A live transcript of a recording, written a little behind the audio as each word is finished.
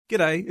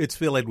G'day, it's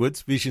Phil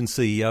Edwards, Vision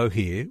CEO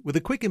here, with a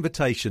quick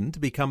invitation to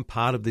become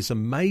part of this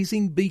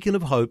amazing beacon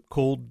of hope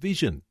called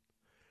Vision.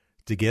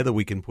 Together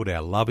we can put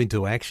our love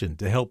into action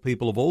to help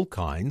people of all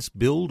kinds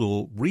build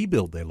or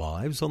rebuild their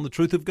lives on the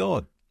truth of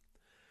God.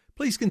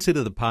 Please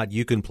consider the part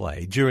you can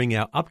play during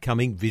our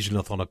upcoming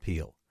Visionathon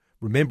appeal,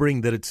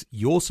 remembering that it's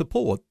your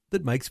support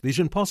that makes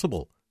Vision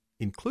possible,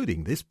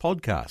 including this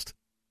podcast.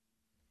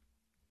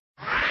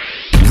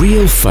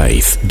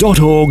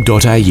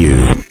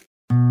 realfaith.org.au.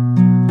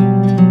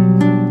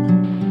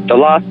 The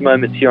last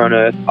moments here on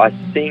earth, I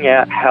sing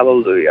out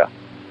hallelujah.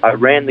 I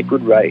ran the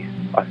good race,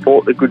 I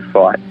fought the good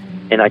fight,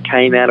 and I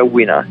came out a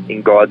winner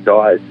in God's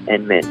eyes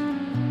and men.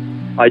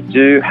 I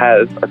do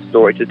have a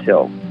story to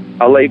tell.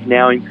 I leave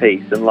now in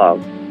peace and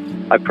love.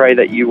 I pray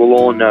that you will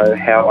all know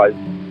how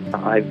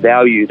I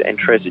valued and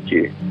treasured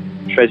you,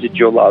 treasured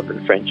your love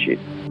and friendship.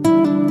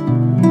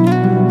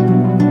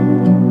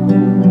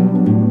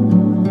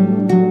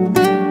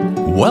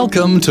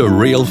 Welcome to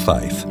Real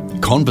Faith.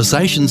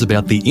 Conversations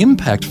about the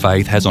impact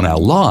faith has on our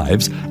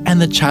lives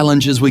and the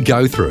challenges we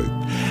go through,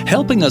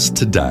 helping us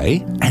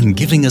today and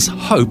giving us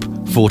hope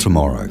for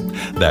tomorrow.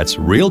 That's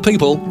real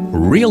people,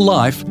 real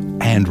life,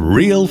 and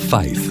real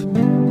faith.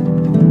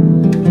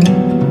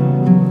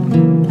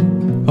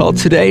 Well,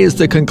 today is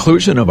the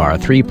conclusion of our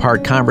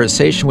three-part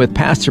conversation with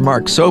Pastor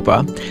Mark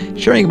Sopa,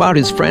 sharing about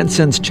his friend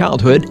since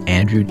childhood,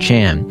 Andrew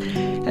Chan.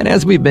 And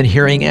as we've been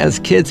hearing, as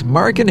kids,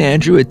 Mark and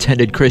Andrew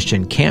attended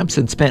Christian camps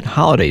and spent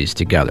holidays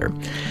together.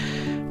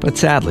 But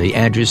sadly,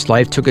 Andrew's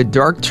life took a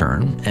dark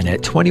turn, and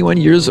at 21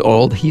 years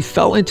old, he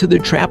fell into the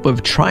trap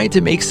of trying to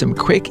make some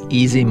quick,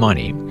 easy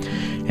money.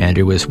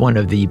 Andrew was one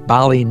of the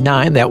Bali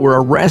 9 that were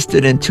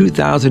arrested in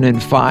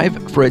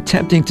 2005 for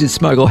attempting to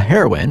smuggle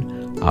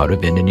heroin out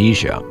of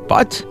Indonesia.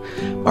 But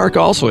Mark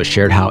also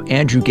shared how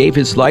Andrew gave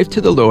his life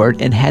to the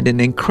Lord and had an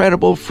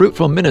incredible,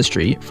 fruitful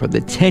ministry for the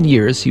 10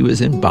 years he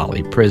was in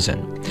Bali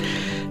prison.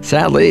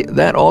 Sadly,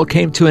 that all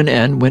came to an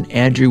end when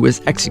Andrew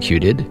was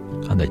executed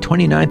on the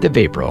 29th of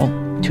April,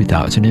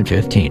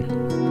 2015.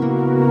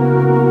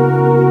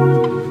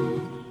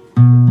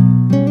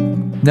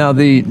 Now,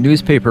 the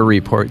newspaper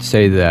reports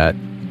say that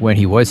when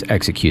he was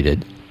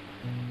executed,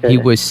 he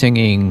was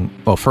singing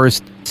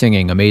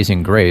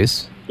Amazing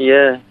Grace.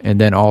 Yeah.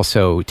 And then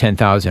also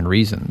 10,000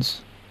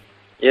 Reasons.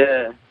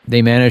 Yeah.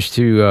 They managed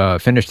to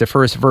finish the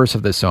first verse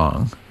of the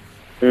song.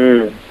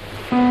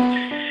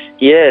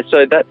 Yeah,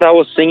 so that I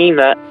was singing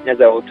that as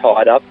they were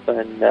tied up,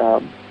 and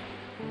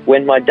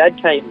when my dad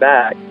came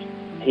back,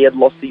 he had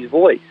lost his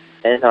voice,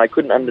 and I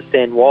couldn't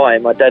understand why.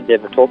 My dad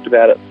never talked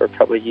about it for a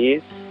couple of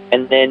years,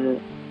 and then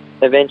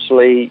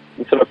eventually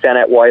we sort of found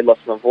out why he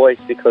lost my voice,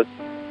 because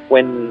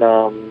when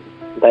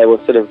they were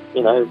sort of,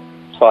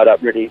 tied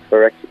up ready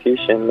for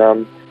execution,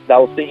 they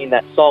were singing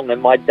that song,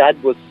 and my dad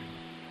could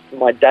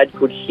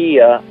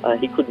hear,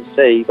 he couldn't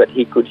see, but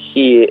he could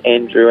hear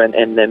Andrew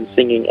and them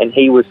singing, and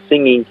he was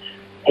singing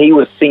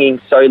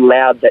so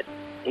loud that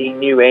he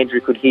knew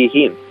Andrew could hear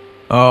him.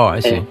 Oh, I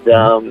see.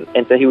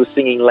 And so he was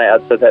singing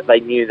loud so that they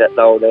knew that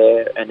they were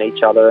there and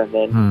each other, and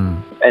then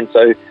and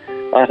so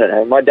I don't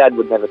know. My dad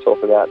would never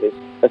talk about this.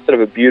 That's sort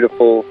of a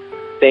beautiful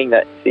thing,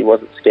 that he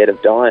wasn't scared of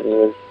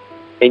dying.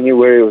 He knew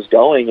where he was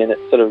going, and it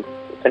sort of,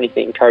 if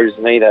anything, encourages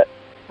me that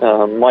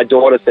my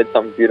daughter said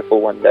something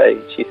beautiful one day.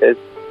 She says,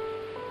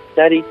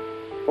 "Daddy,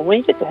 when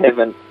we get to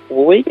heaven,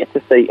 will we get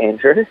to see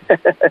Andrew?"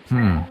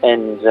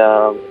 And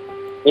I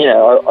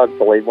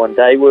believe one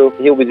day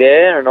he'll be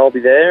there and I'll be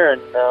there,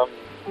 and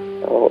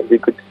it'll be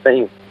good to see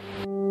him.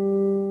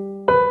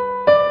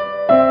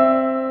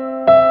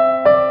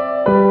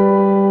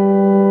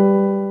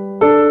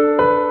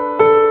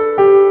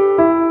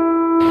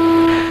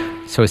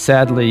 So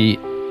sadly,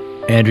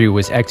 Andrew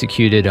was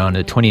executed on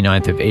the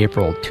 29th of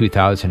April,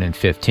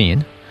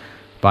 2015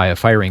 by a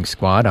firing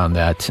squad on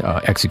that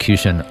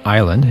execution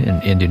island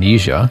in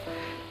Indonesia.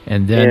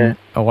 And then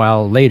a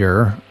while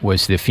later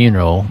was the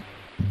funeral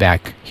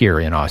back here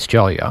in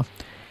Australia.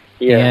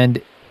 Yeah.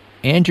 And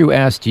Andrew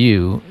asked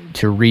you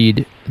to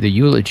read the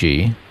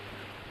eulogy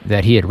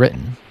that he had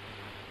written.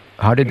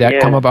 How did that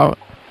come about?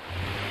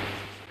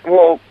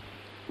 Well,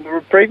 we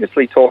were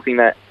previously talking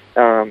that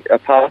a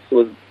pastor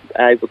was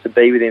able to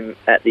be with him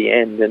at the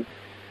end, and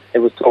it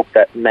was talk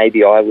that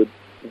maybe I would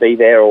be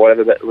there or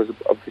whatever, but it was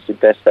obviously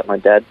best that my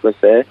dad was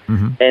there.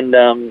 And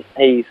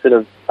he sort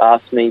of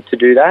asked me to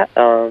do that,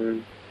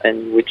 and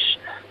which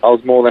I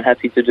was more than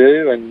happy to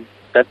do, and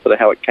that's sort of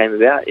how it came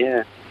about,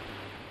 yeah.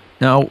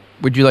 Now,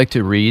 would you like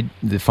to read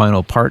the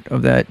final part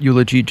of that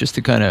eulogy just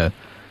to kind of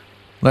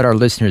let our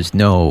listeners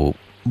know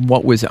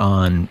what was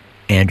on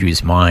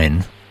Andrew's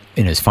mind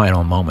in his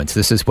final moments?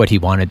 This is what he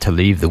wanted to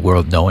leave the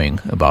world knowing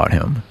about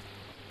him.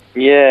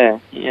 Yeah,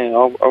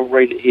 I'll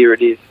read it here.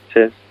 It is. It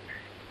says,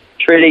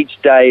 "Treat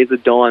each day as a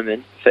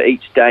diamond, for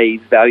each day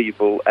is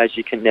valuable as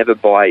you can never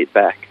buy it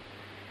back.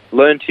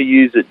 Learn to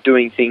use it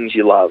doing things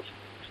you love.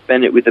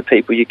 Spend it with the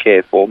people you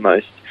care for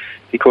most,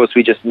 because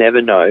we just never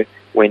know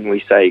when we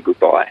say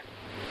goodbye."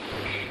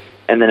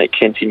 And then it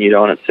continued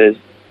on. It says,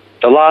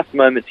 "The last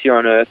moments here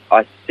on earth,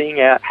 I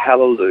sing out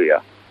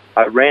hallelujah.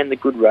 I ran the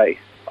good race.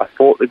 I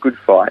fought the good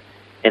fight,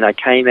 and I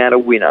came out a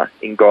winner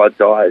in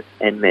God's eyes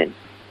and men.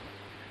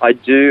 I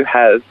do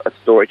have a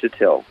story to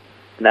tell,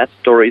 and that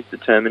story is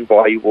determined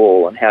by you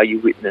all and how you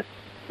witnessed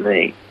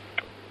me.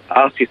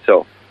 Ask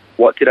yourself,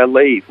 what did I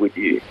leave with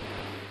you?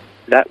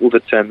 That will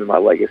determine my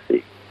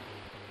legacy.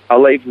 I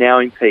leave now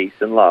in peace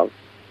and love.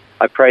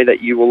 I pray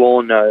that you will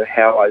all know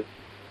how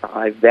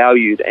I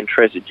valued and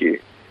treasured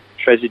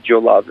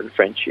your love and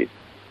friendship.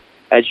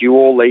 As you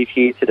all leave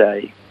here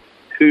today,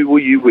 who will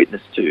you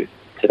witness to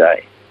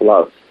today?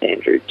 Love,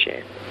 Andrew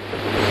Chan.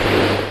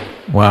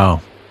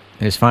 Wow.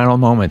 In his final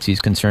moments,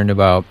 he's concerned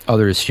about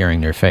others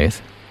sharing their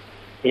faith.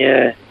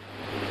 Yeah.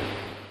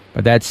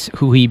 But that's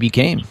who he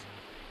became.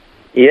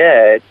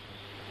 Yeah.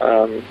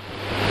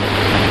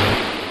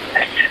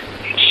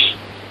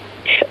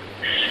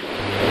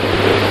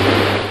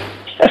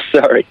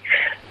 Sorry.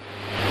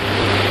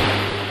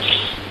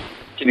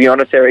 To be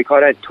honest, Eric, I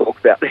don't talk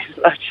about this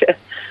much.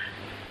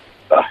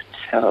 But,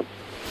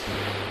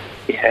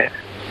 yeah.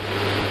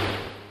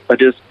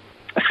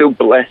 I feel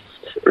blessed,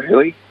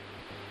 really,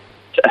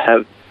 to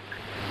have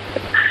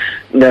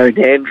known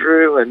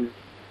Andrew and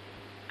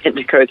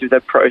to go through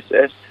that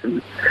process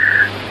and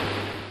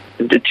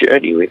to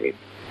journey with him.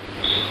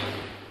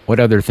 What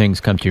other things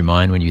come to your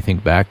mind when you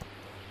think back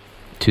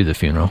to the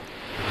funeral?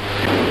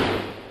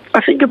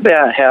 I think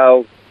about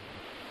how,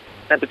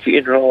 at the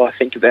funeral, I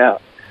think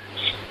about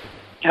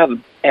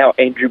how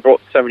Andrew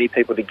brought so many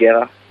people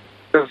together.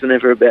 It was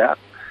never about,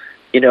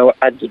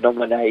 a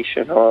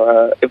denomination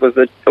or it was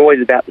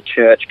always about the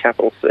church,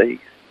 capital C.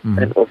 Mm-hmm.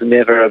 And it was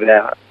never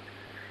about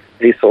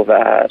this or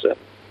that.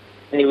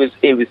 And he was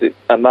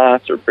a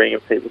master of bringing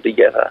people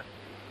together.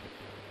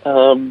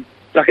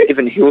 Like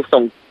even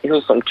Hillsong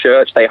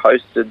Church, they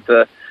hosted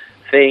the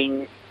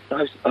thing,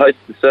 hosted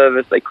the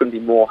service. They couldn't be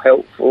more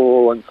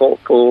helpful and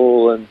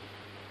thoughtful, and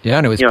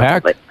it was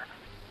packed.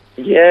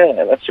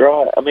 Yeah, that's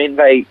right. I mean,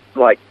 they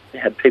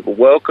had people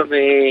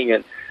welcoming,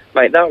 and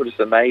mate, they were just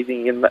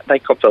amazing. And they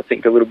copped, I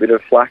think, a little bit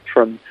of flack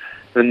from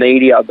the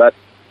media, but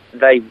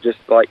they just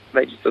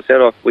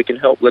said, "Oh, we can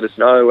help. Let us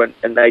know."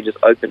 And they just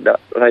opened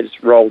up. They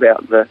just rolled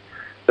out the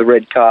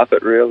red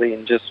carpet, really,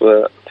 and just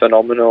were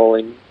phenomenal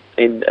in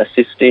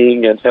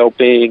assisting and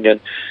helping. And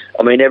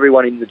I mean,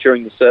 everyone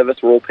during the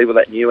service were all people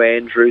that knew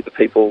Andrew. The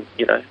people,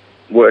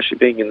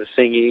 worshipping and the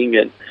singing,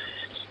 and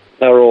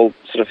they were all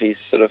sort of his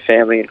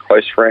family and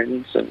close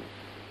friends. And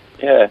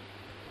yeah.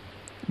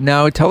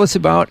 Now, tell us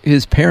about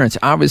his parents.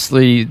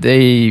 Obviously,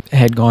 they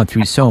had gone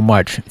through so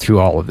much through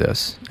all of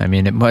this. I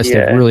mean, it must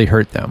have really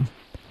hurt them.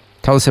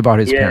 Tell us about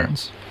his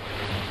parents.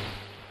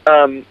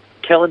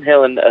 Kel and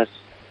Helen are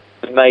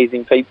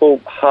amazing people,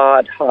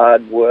 hard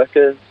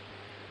workers.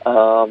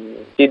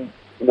 Did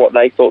what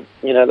they thought,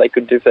 they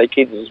could do for their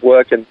kids, was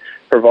work and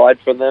provide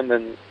for them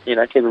and,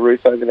 keep a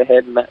roof over their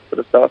head and that sort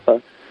of stuff.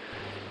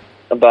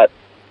 But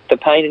the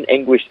pain and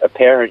anguish a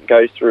parent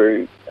goes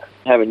through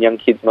having young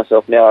kids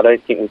myself now, I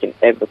don't think we can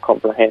ever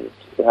comprehend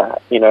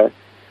that.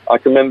 I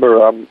can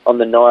remember on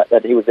the night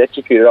that he was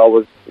executed,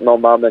 my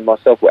mum and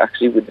myself were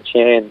actually with the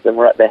Chans and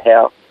we're at their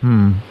house.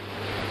 And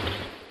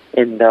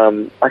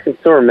I can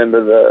still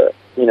remember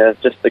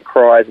just the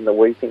cries and the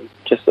weeping,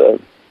 just a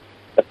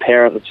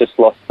parent that's just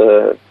lost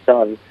a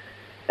son,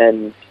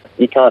 and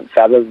you can't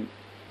fathom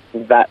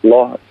that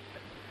loss.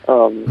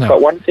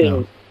 But one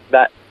thing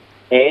that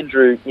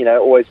Andrew,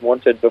 always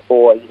wanted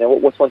before,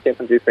 what's one thing I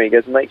can do for you? He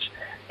goes,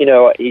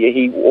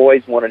 he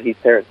always wanted his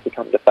parents to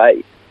come to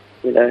faith,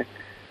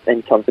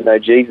 and come to know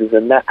Jesus,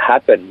 and that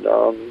happened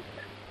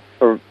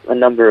for a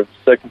number of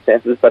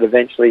circumstances, but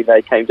eventually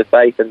they came to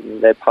faith,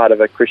 and they're part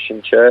of a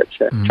Christian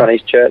church, a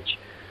Chinese church,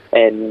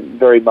 and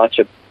very much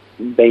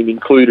been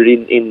included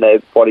in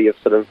the body of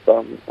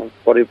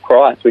body of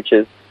Christ, which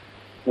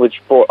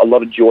brought a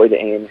lot of joy to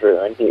Andrew,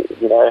 and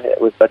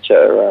it was such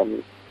a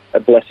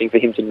blessing for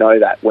him to know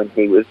that when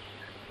he was,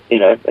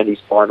 at his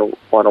final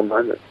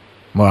moments.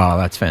 Wow,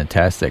 that's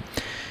fantastic.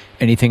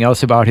 Anything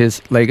else about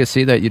his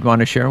legacy that you'd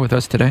want to share with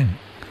us today?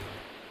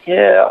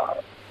 Yeah,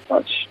 I'm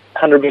not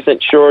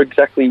 100% sure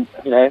exactly,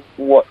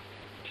 what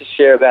to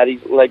share about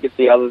his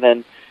legacy other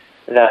than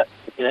that,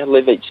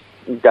 live each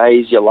day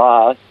as your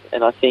last.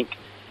 And I think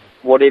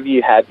whatever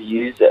you have,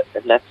 use it.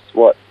 And that's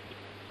what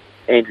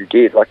Andrew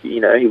did. He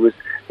was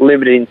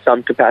limited in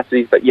some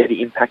capacities, but yet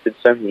he impacted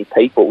so many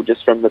people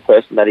just from the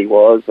person that he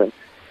was. And,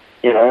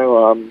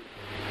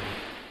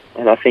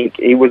 and I think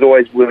he was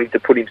always willing to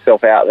put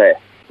himself out there.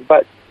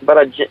 But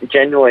I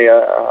genuinely,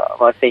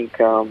 I think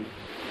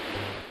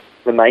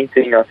the main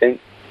thing,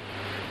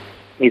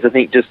 is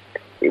just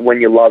when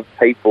you love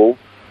people,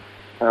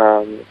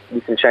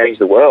 you can change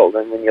the world.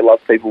 And when you love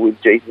people with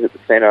Jesus at the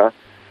centre,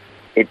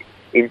 it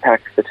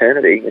impacts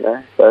eternity,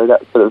 So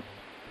that's sort of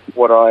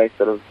what I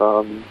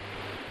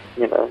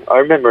I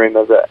remember him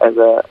as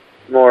a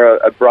more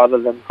a brother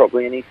than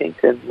probably anything.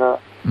 And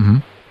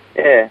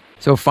yeah.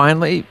 So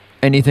finally,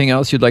 anything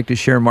else you'd like to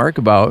share, Mark,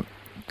 about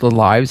the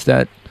lives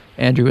that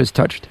Andrew has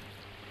touched?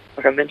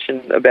 Like I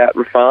mentioned about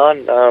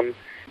Rafan,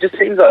 just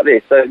seems like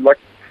this. So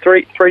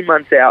three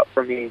months out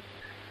from his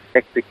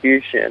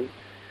execution,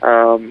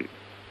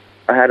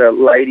 I had a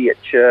lady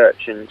at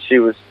church, and she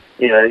was,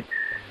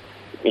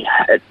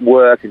 at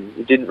work,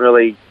 and didn't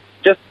really,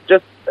 just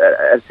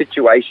a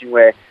situation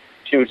where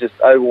she was just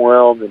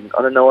overwhelmed, and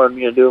I don't know what I'm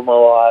going to do in my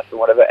life and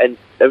whatever. And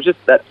it was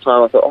just that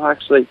time I thought,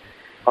 actually,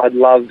 I'd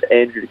love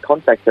Andrew to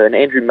contact her. And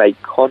Andrew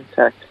made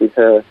contact with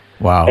her.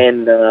 Wow.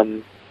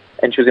 And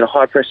she was in a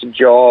high-pressure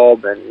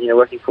job and,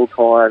 working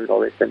full-time and all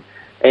this. And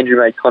Andrew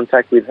made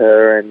contact with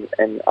her,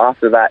 and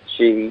after that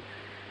she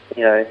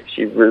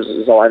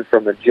resigned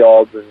from a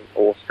job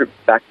or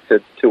stripped back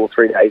to 2 or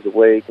 3 days a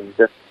week and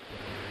just,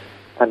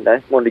 I don't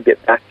know, wanted to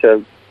get back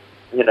to,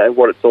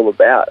 what it's all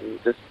about, and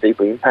just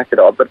deeply impacted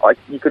on. But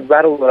you could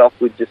rattle it off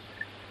with just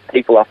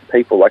people after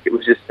people. Like, it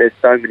was just, there's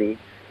so many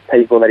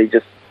people that he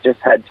just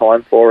had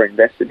time for,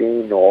 invested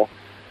in, or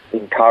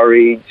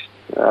encouraged.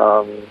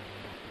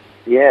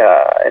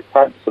 It's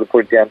hard to sort of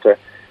put it down to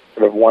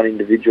sort of one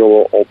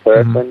individual or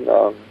person.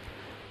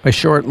 A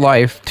short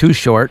life, too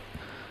short,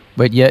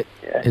 but yet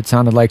it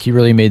sounded like he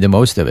really made the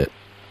most of it.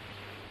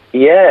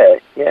 Yeah.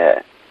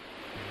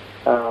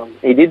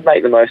 He did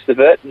make the most of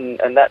it,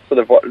 and that's sort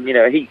of what,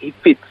 he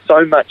fits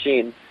so much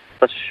in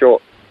such a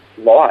short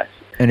life.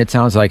 And it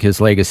sounds like his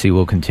legacy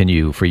will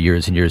continue for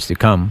years and years to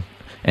come,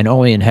 and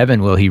only in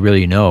heaven will he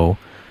really know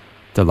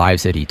the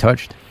lives that he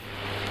touched.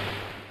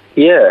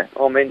 Yeah,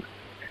 I mean...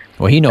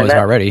 Well, he knows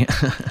already.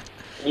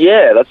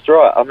 Yeah, that's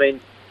right. I mean,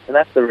 and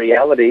that's the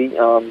reality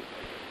for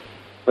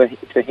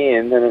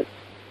him, and it's,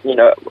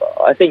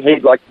 I think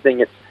he'd like to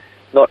think it's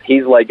not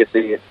his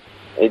legacy,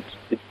 it's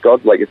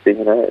God's legacy,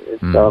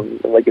 it's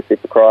a legacy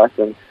for Christ,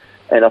 and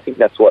I think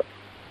that's what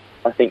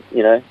I think,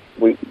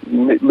 we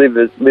live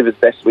as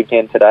best we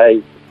can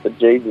today for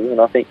Jesus, and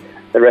I think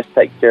the rest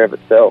takes care of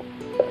itself.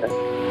 So.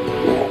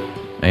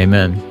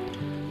 Amen.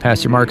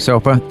 Pastor Mark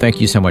Sopa, thank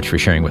you so much for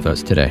sharing with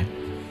us today.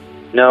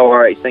 No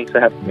worries. Thanks for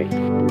having me.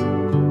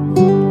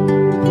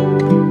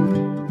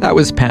 That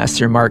was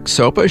Pastor Mark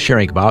Sopa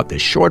sharing about the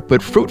short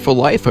but fruitful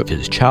life of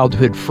his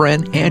childhood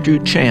friend Andrew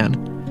Chan,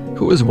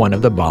 who was one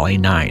of the Bali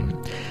Nine.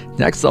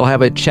 Next, I'll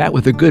have a chat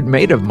with a good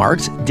mate of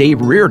Mark's, Dave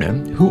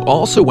Reardon, who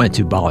also went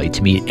to Bali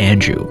to meet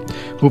Andrew.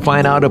 We'll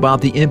find out about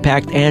the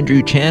impact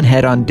Andrew Chan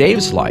had on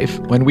Dave's life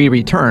when we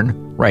return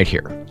right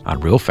here on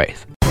Real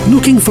Faith.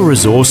 Looking for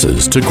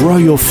resources to grow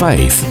your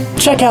faith?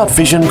 Check out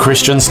Vision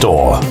Christian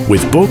Store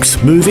with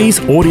books, movies,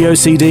 audio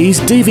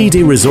CDs,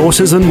 DVD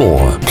resources and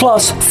more.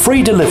 Plus,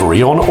 free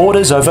delivery on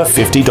orders over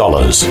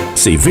 $50.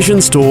 See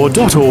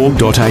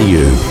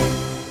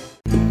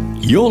visionstore.org.au.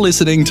 You're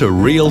listening to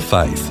Real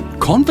Faith,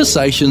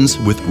 conversations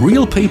with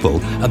real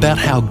people about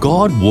how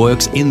God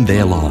works in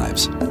their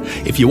lives.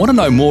 If you want to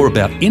know more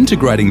about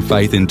integrating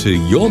faith into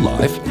your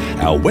life,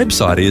 our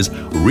website is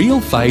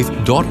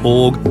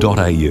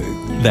realfaith.org.au.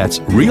 That's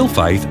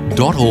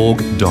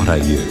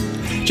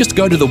realfaith.org.au. Just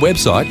go to the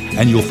website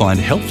and you'll find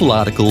helpful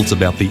articles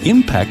about the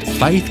impact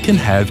faith can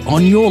have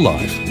on your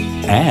life.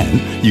 And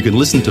you can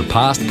listen to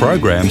past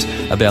programs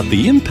about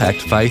the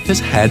impact faith has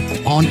had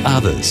on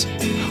others.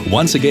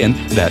 Once again,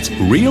 that's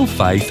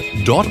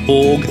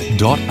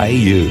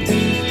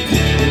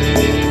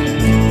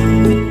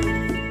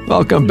realfaith.org.au.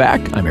 Welcome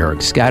back. I'm Eric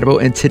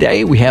Scatabo, and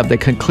today we have the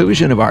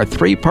conclusion of our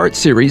 3-part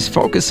series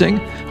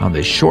focusing on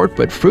the short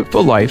but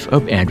fruitful life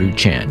of Andrew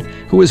Chan,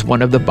 who was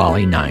one of the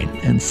Bali Nine,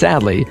 and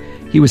sadly,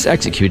 he was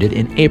executed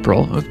in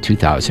April of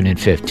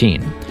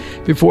 2015.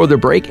 Before the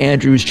break,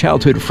 Andrew's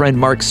childhood friend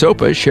Mark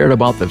Sopa shared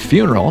about the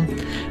funeral.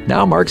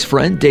 Now Mark's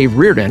friend Dave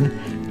Reardon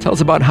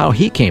tells about how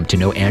he came to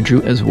know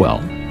Andrew as well.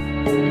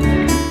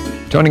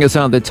 Joining us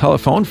on the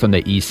telephone from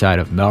the east side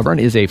of Melbourne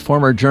is a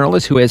former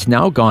journalist who has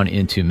now gone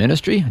into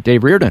ministry.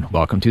 Dave Reardon,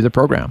 welcome to the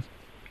program.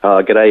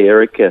 G'day,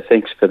 Eric.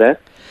 Thanks for that.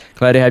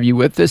 Glad to have you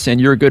with us,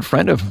 and you're a good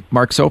friend of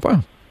Mark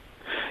Sopa.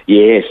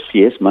 Yes.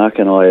 Mark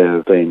and I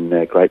have been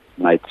great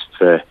mates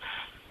for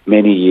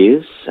many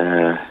years,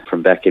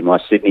 from back in my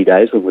Sydney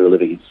days when we were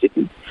living in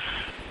Sydney.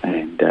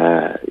 And,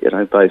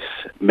 both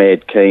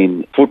mad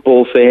keen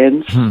football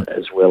fans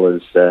as well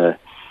as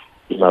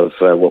love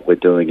what we're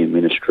doing in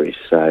ministry.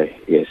 So,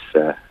 yes,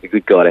 a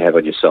good guy to have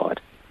on your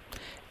side.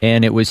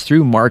 And it was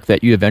through Mark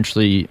that you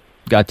eventually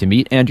got to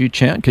meet Andrew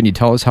Chan. Can you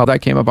tell us how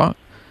that came about?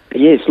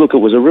 Yes, look, it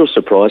was a real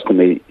surprise to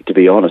me, to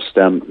be honest.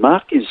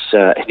 Mark is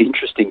an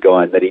interesting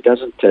guy in that he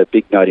doesn't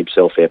big note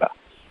himself ever.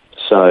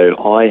 So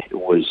I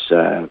was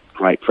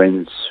great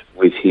friends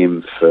with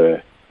him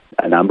for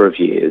a number of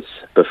years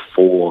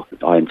before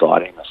I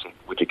invited him. I said,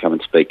 would you come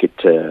and speak at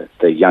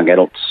the young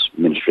adults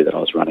ministry that I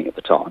was running at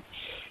the time?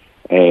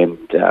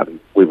 And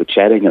we were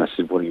chatting, and I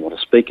said, what do you want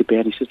to speak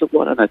about? He says, look,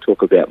 why don't I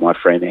talk about my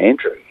friend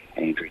Andrew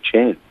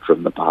Chan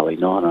from the Bali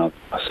Nine?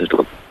 I said,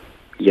 look,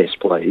 yes,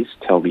 please,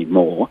 tell me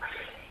more.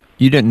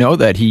 You didn't know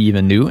that he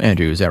even knew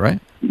Andrew, is that right?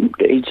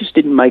 He just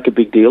didn't make a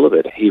big deal of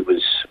it. He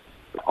was,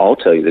 I'll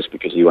tell you this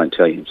because he won't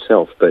tell you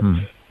himself, but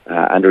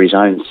under his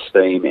own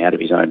steam, out of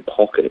his own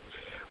pocket,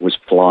 was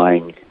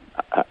flying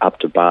up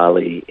to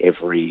Bali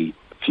every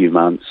few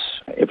months,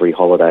 every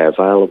holiday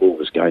available,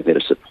 was going there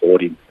to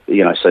support him.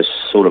 So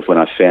sort of when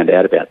I found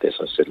out about this,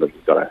 I said, look,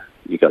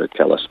 you got to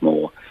tell us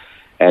more.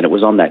 And it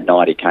was on that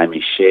night he came,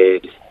 he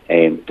shared,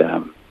 and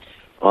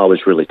I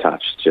was really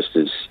touched, just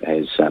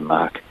as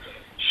Mark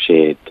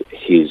shared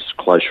his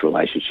close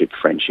relationship,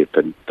 friendship,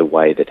 and the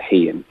way that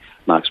he and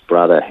Mark's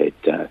brother had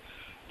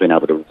been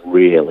able to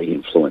really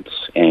influence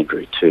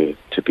Andrew to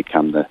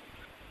become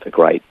the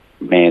great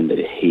man that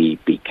he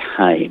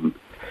became.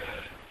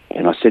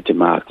 And I said to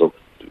Mark, look,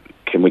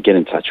 can we get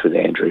in touch with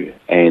Andrew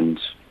and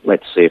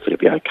let's see if it'll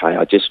be okay.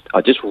 I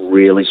just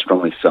really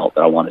strongly felt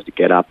that I wanted to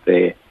get up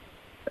there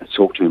and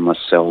talk to him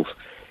myself.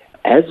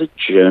 As a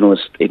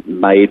journalist, it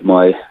made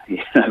my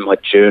my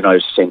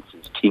journo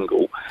senses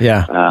tingle.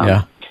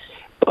 Yeah.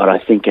 But I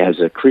think as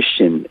a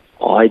Christian,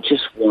 I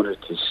just wanted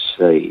to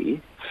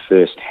see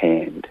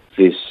firsthand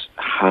this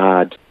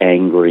hard,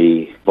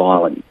 angry,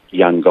 violent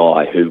young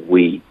guy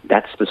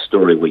that's the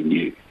story we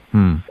knew.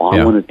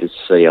 I wanted to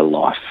see a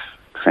life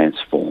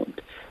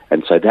transformed.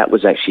 And so that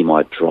was actually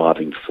my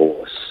driving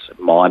force,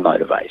 my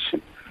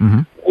motivation,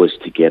 was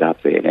to get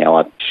up there. Now,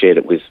 I shared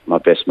it with my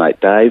best mate,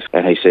 Dave,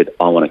 and he said,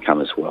 I want to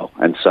come as well.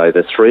 And so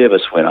the three of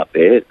us went up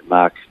there,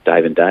 Mark,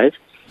 Dave and Dave,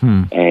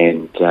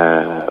 and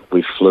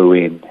we flew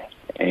in,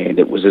 and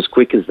it was as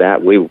quick as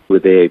that. We were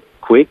there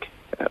quick.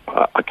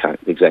 I can't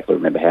exactly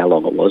remember how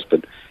long it was,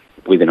 but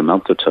within a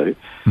month or two.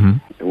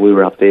 We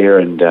were up there,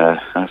 and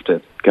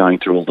after going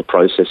through all the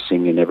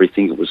processing and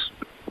everything,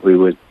 we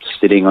were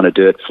sitting on a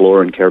dirt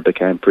floor in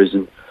Caribbean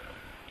Prison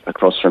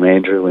across from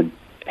Andrew, and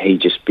he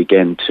just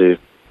began to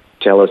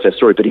tell us our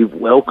story. But he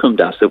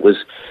welcomed us. It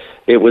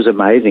was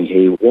amazing.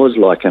 He was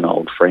like an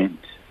old friend.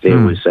 There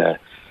was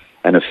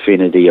an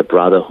affinity, a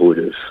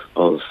brotherhood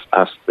of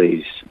us,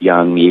 these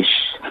young-ish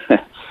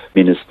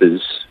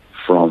ministers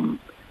from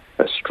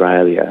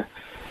Australia,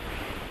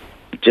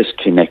 just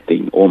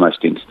connecting almost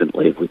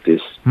instantly with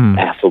this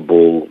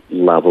affable,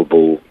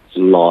 lovable,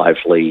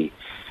 lively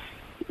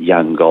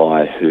young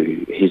guy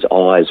who his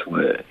eyes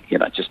were,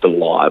 just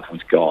alive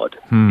with God.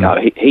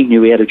 He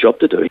knew he had a job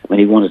to do. I mean,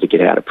 he wanted to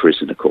get out of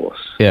prison, of course.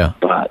 Yeah.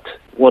 But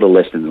what a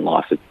lesson in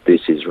life that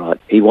this is, right?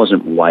 He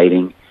wasn't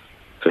waiting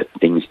for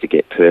things to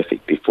get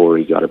perfect before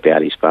he got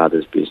about his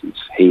father's business.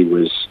 He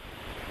was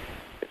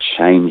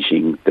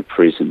changing the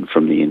prison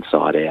from the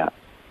inside out.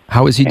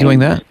 How is he doing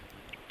that?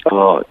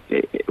 Oh,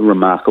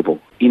 remarkable.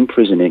 In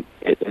prison,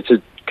 it's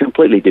a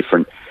completely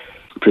different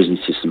prison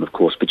system, of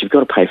course, but you've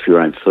got to pay for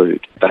your own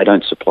food. They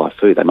don't supply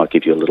food. They might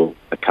give you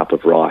a cup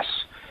of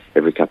rice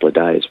every couple of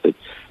days. But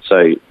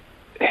so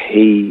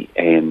he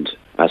and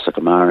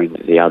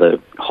Asakamaran, the other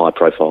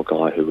high-profile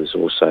guy who was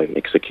also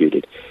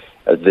executed,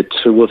 the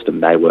two of them,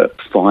 they were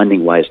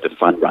finding ways to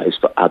fundraise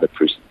for other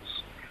prisons.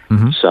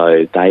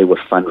 So they were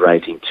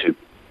fundraising to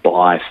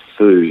buy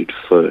food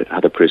for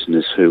other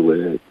prisoners who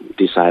were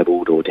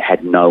disabled or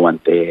had no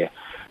one there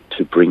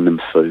to bring them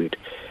food.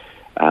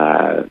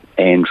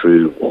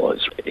 Andrew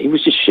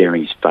was just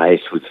sharing his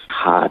faith with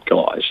hard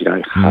guys,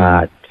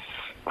 hard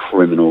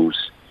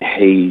criminals.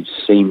 He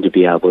seemed to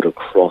be able to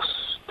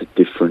cross the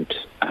different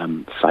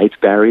faith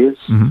barriers.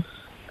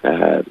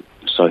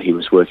 So he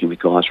was working with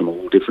guys from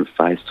all different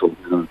faiths,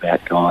 talking to them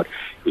about God.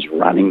 He was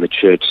running the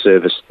church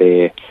service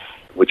there,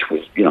 which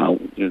was,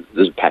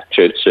 there's a packed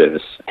church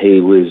service. He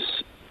was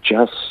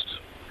just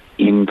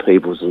in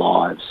people's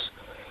lives.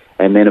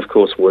 And then, of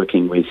course,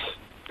 working with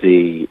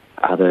the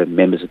other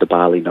members of the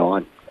Bali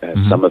Nine,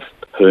 some of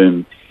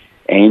whom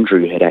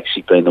Andrew had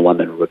actually been the one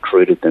that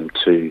recruited them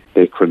to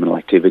their criminal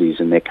activities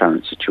and their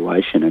current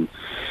situation. And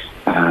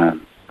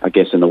I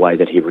guess in the way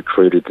that he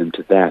recruited them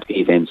to that,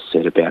 he then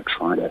set about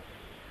trying to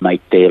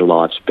make their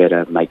lives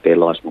better, make their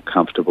lives more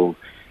comfortable.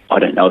 I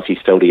don't know if he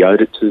felt he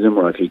owed it to them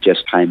or if he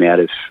just came out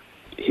of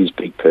his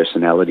big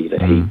personality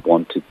that he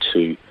wanted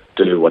to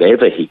do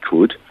whatever he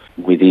could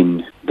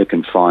within the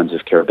confines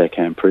of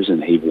Caribbean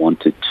Prison. He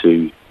wanted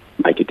to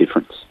make a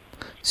difference.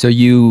 So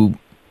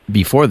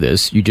before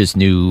this, you just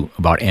knew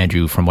about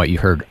Andrew from what you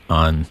heard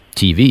on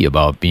TV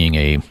about being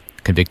a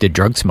convicted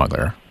drug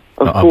smuggler,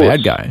 a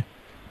bad guy.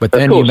 But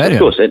then you met him.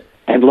 Of course,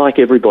 and like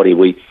everybody,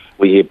 we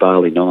hear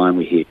Bali Nine,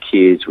 we hear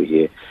kids,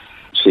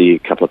 see a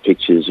couple of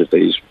pictures of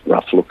these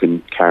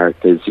rough-looking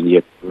characters, and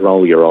you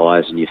roll your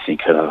eyes and you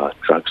think,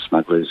 drug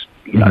smugglers,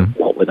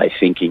 what were they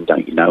thinking?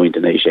 Don't you know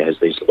Indonesia has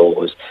these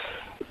laws?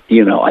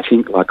 I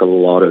think like a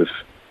lot of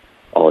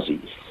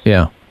Aussies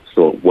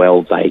thought,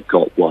 well, they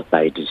got what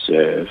they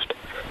deserved.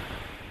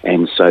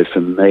 And so for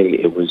me,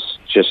 it was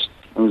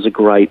a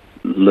great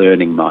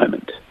learning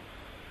moment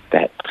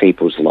that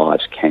people's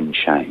lives can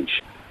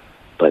change.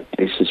 But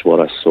this is what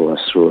I saw.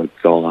 I saw a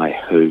guy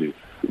who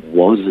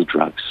was a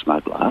drug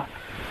smuggler,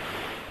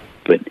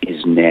 but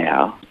is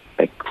now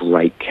a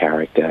great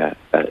character,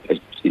 an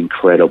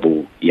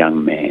incredible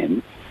young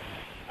man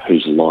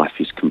whose life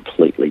is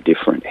completely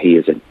different. He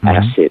is an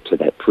asset to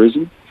that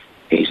prison.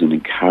 He's an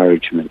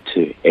encouragement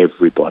to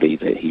everybody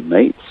that he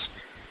meets.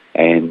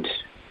 And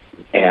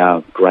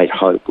our great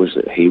hope was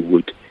that he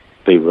would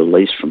be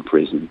released from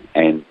prison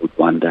and would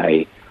one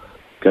day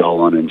go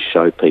on and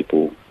show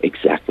people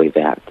exactly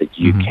that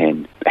you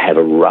can have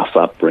a rough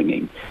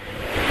upbringing,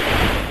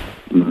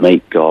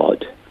 meet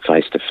God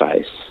face to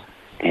face,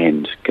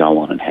 and go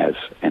on and have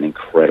an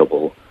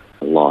incredible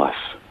life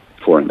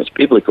for him. It's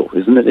biblical,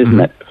 isn't it? Isn't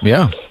it?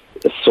 Yeah.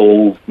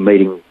 Saul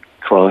meeting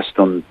Christ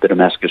on the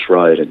Damascus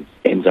Road and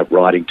ends up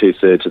writing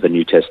 2/3 of the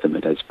New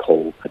Testament as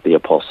Paul, the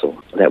Apostle.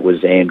 That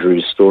was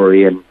Andrew's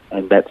story, and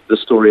that's the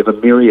story of a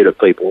myriad of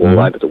people all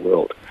over the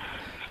world.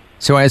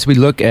 So as we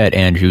look at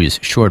Andrew's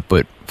short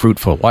but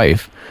fruitful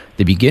life,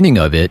 the beginning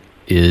of it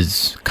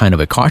is kind of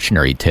a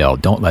cautionary tale.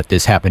 Don't let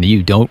this happen to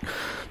you. Don't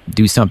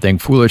do something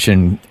foolish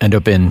and end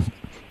up in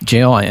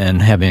jail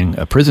and having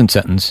a prison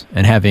sentence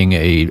and having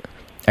a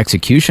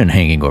execution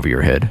hanging over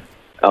your head.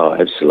 Oh,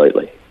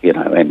 absolutely. You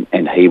know,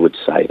 and he would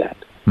say that.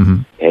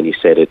 Mm-hmm. And he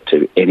said it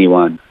to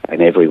anyone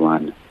and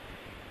everyone,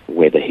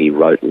 whether he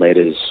wrote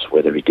letters,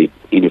 whether he did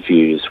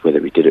interviews,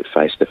 whether he did it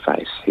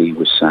face-to-face. He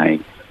was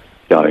saying,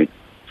 don't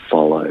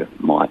follow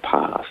my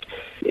path.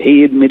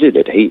 He admitted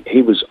it.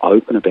 He was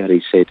open about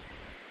it. He said,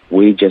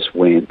 we just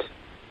went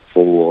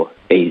for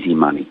easy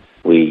money.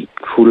 We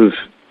could have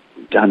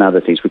done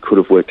other things. We could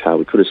have worked hard.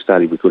 We could have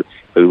studied. But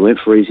we went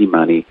for easy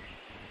money,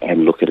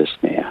 and look at us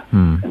now.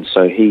 And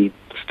so he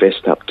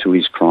fessed up to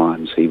his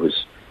crimes. He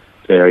was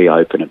very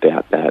open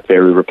about that,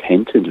 very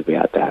repentant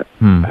about that.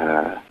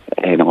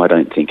 And I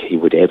don't think he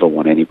would ever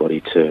want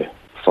anybody to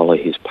follow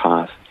his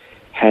path.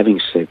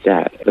 Having said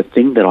that, the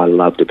thing that I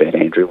loved about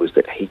Andrew was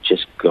that he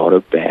just got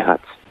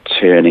about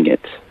turning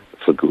it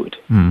for good.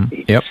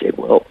 He said,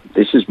 well,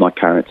 this is my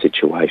current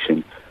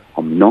situation.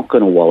 I'm not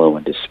going to wallow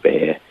in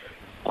despair.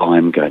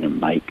 I'm going to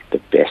make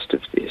the best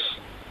of this.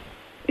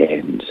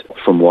 And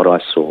from what I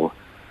saw,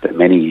 the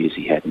many years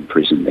he had in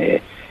prison there,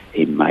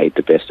 he made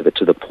the best of it,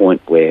 to the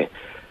point where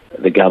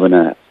the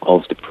governor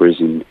of the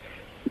prison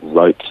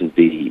wrote to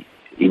the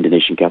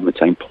Indonesian government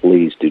saying,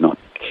 please do not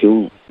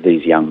kill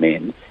these young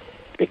men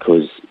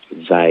because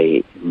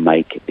they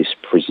make this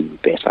prison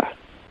better.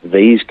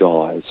 These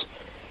guys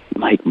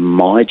make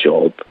my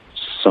job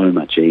so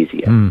much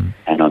easier, and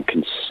I'm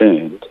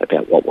concerned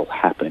about what will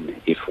happen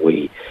if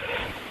we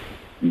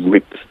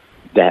rip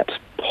that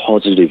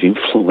positive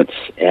influence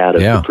out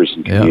of the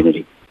prison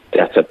community.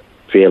 That's a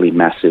fairly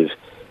massive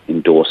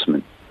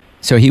endorsement.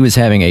 So he was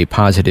having a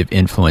positive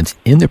influence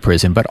in the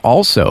prison, but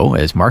also,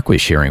 as Mark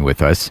was sharing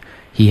with us,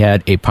 he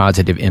had a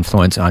positive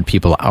influence on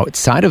people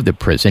outside of the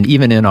prison,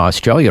 even in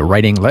Australia,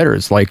 writing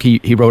letters. Like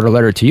he wrote a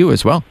letter to you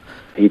as well.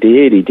 He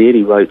did.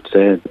 He wrote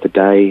the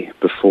day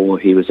before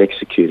he was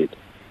executed.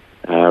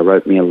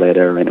 Wrote me a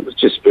letter, and it was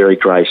just very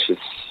gracious.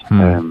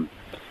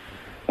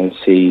 As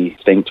he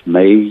thanked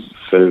me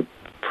for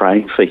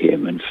praying for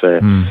him and for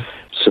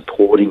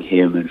supporting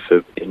him, and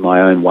for, in my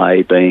own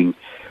way, being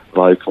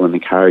vocal and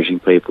encouraging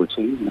people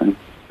to, you know,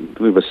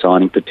 we were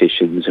signing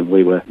petitions and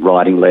we were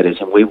writing letters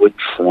and we were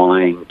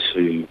trying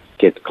to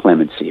get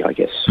clemency, I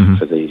guess,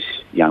 for these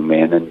young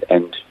men.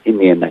 And in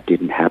the end, that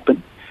didn't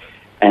happen.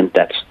 And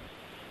that's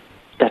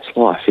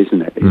life,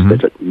 isn't it?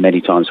 Is that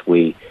many times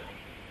we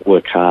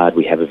work hard,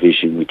 we have a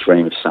vision, we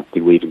dream of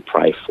something, we even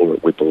pray for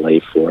it, we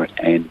believe for it.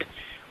 And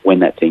when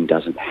that thing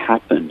doesn't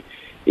happen,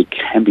 it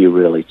can be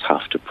really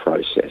tough to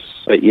process.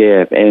 But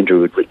yeah,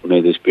 Andrew had written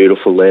me this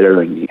beautiful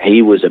letter, and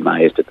he was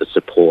amazed at the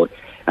support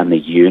and the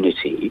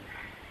unity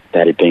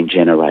that had been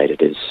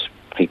generated as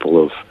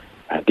people of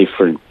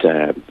different,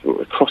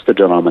 across the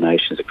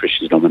denominations, the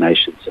Christian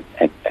denominations,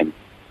 and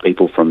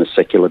people from a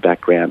secular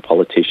background,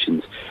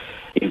 politicians,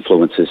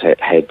 influencers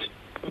had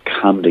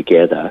come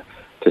together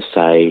to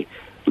say,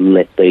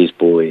 let these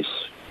boys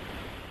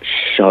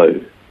show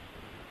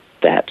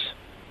that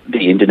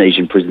the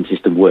Indonesian prison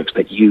system works,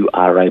 that you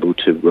are able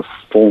to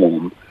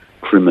reform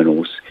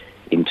criminals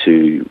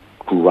into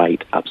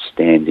great,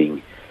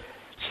 upstanding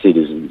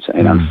citizens.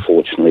 And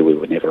unfortunately, we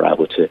were never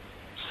able to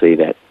see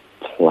that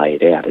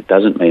played out. It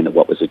doesn't mean that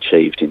what was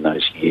achieved in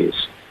those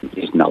years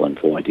is null and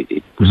void.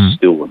 It was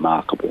still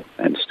remarkable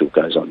and still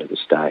goes on to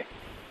this day.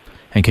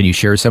 And can you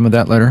share some of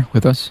that letter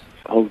with us?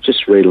 I'll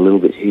just read a little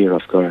bit here.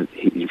 I've got it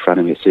in front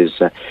of me. It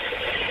says,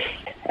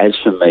 as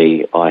for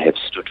me, I have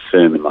stood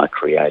firm in my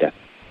Creator,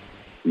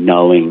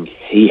 knowing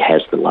He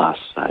has the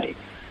last say.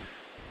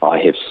 I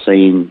have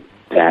seen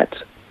that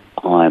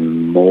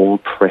I'm more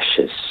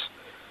precious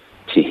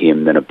to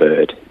Him than a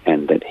bird,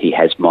 and that He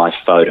has my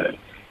photo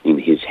in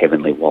His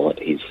heavenly wallet.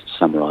 He's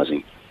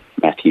summarising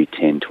Matthew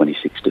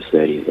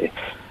 10:26-30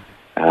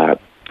 there.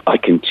 I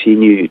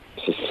continue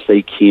to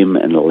seek Him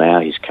and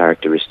allow His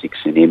characteristics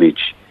and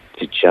image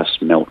to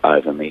just melt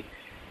over me.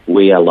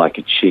 We are like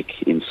a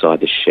chick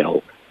inside the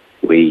shell.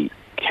 We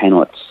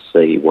cannot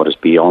see what is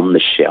beyond the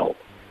shell,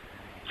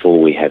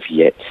 for we have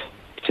yet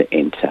to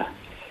enter.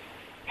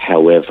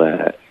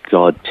 However,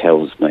 God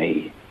tells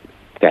me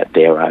that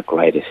there are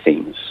greater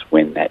things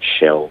when that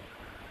shell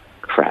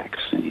cracks.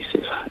 And He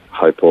says,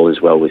 hope all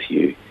is well with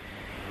you.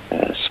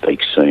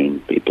 Speak soon.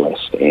 Be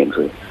blessed,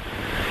 Andrew.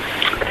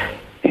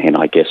 And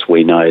I guess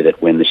we know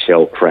that when the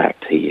shell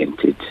cracked, he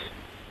entered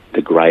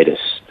the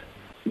greatest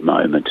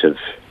moment of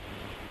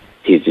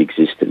his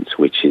existence,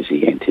 which is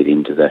he entered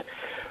into the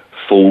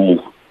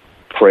full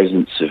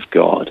presence of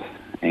God.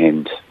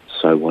 And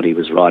so what he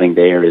was writing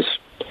there is,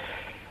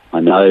 I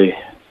know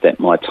that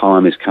my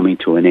time is coming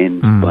to an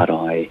end, but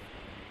I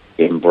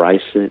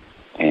embrace it,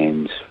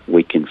 and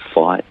we can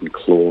fight and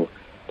claw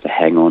to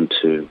hang on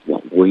to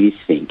what we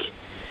think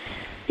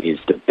is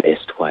the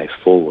best way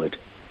forward.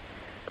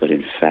 But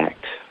in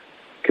fact,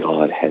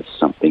 God has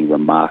something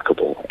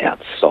remarkable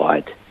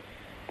outside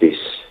this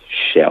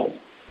shell,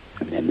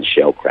 and then the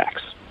shell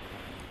cracks.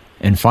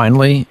 And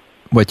finally,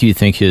 what do you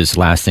think his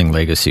lasting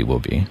legacy will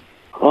be?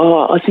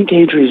 I think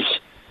Andrew's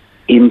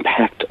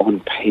impact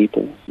on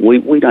people.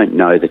 We don't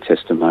know the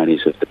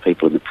testimonies of the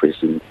people in the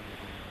prison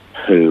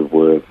who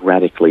were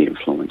radically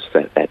influenced,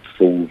 that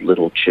full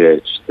little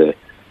church, the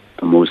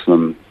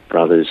Muslim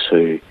brothers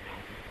who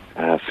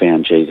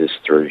found Jesus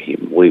through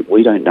him.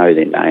 We don't know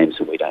their names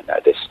and we don't know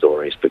their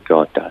stories, but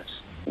God does.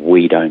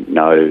 We don't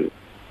know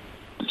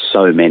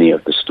so many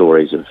of the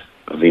stories of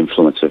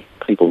influence of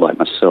people like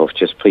myself,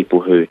 just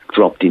people who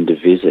dropped in to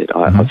visit.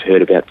 I've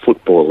heard about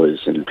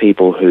footballers and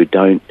people who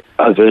don't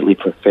overtly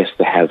profess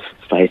to have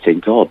faith in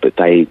God, but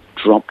they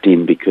dropped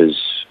in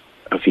because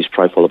of his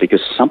profile,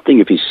 because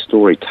something of his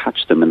story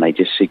touched them and they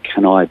just said,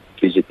 can I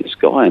visit this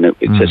guy? And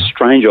it's a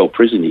strange old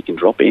prison. You can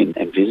drop in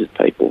and visit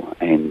people,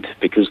 and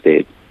because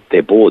they're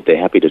bored, they're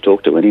happy to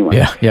talk to anyone.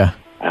 Yeah.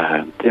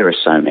 There are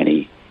so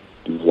many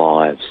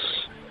lives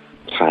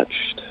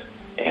touched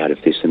out of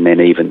this, and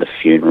then even the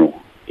funeral,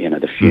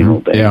 the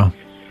funeral being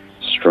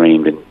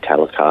streamed and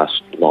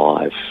telecast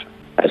live,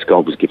 as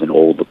God was given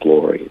all the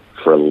glory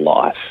for a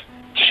life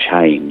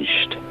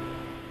changed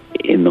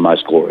in the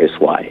most glorious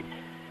way.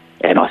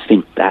 And I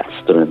think that's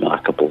the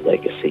remarkable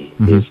legacy,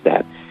 is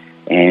that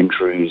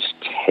Andrew's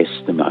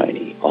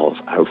testimony of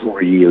a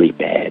really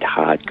bad,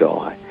 hard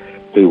guy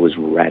who was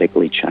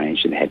radically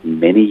changed and had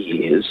many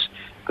years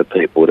for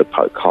people to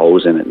poke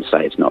holes in it and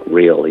say it's not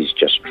real, he's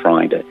just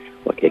trying to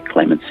get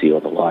clemency or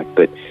the like.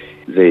 But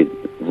the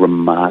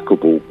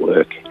remarkable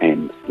work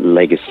and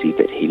legacy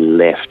that he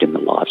left in the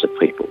lives of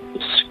people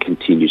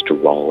continues to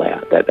roll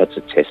out. That's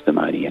a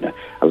testimony and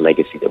a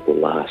legacy that will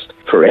last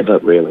forever,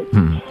 really.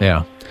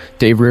 Yeah.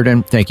 Dave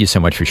Reardon, thank you so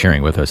much for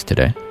sharing with us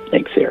today.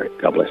 Thanks, Eric.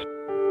 God bless.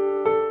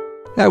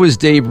 That was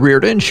Dave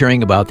Reardon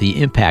sharing about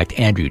the impact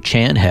Andrew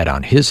Chan had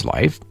on his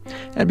life.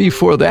 And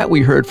before that,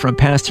 we heard from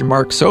Pastor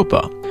Mark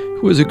Sopa,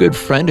 who is a good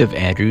friend of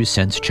Andrew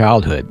since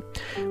childhood.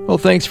 Well,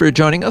 thanks for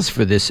joining us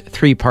for this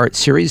 3-part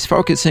series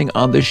focusing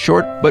on the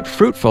short but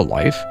fruitful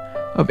life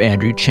of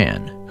Andrew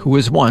Chan, who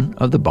was one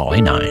of the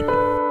Bali Nine.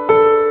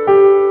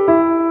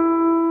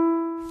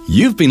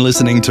 You've been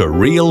listening to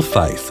Real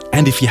Faith,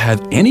 and if you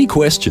have any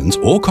questions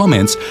or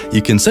comments,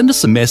 you can send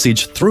us a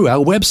message through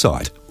our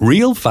website,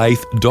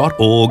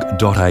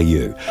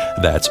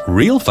 realfaith.org.au. That's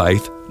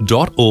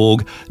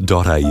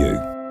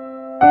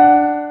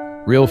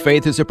realfaith.org.au. Real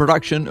Faith is a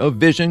production of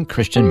Vision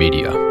Christian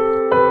Media.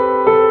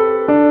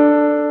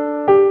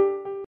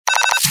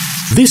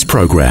 This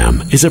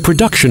program is a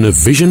production of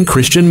Vision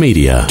Christian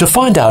Media. To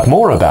find out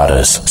more about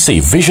us, see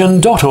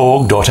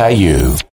vision.org.au.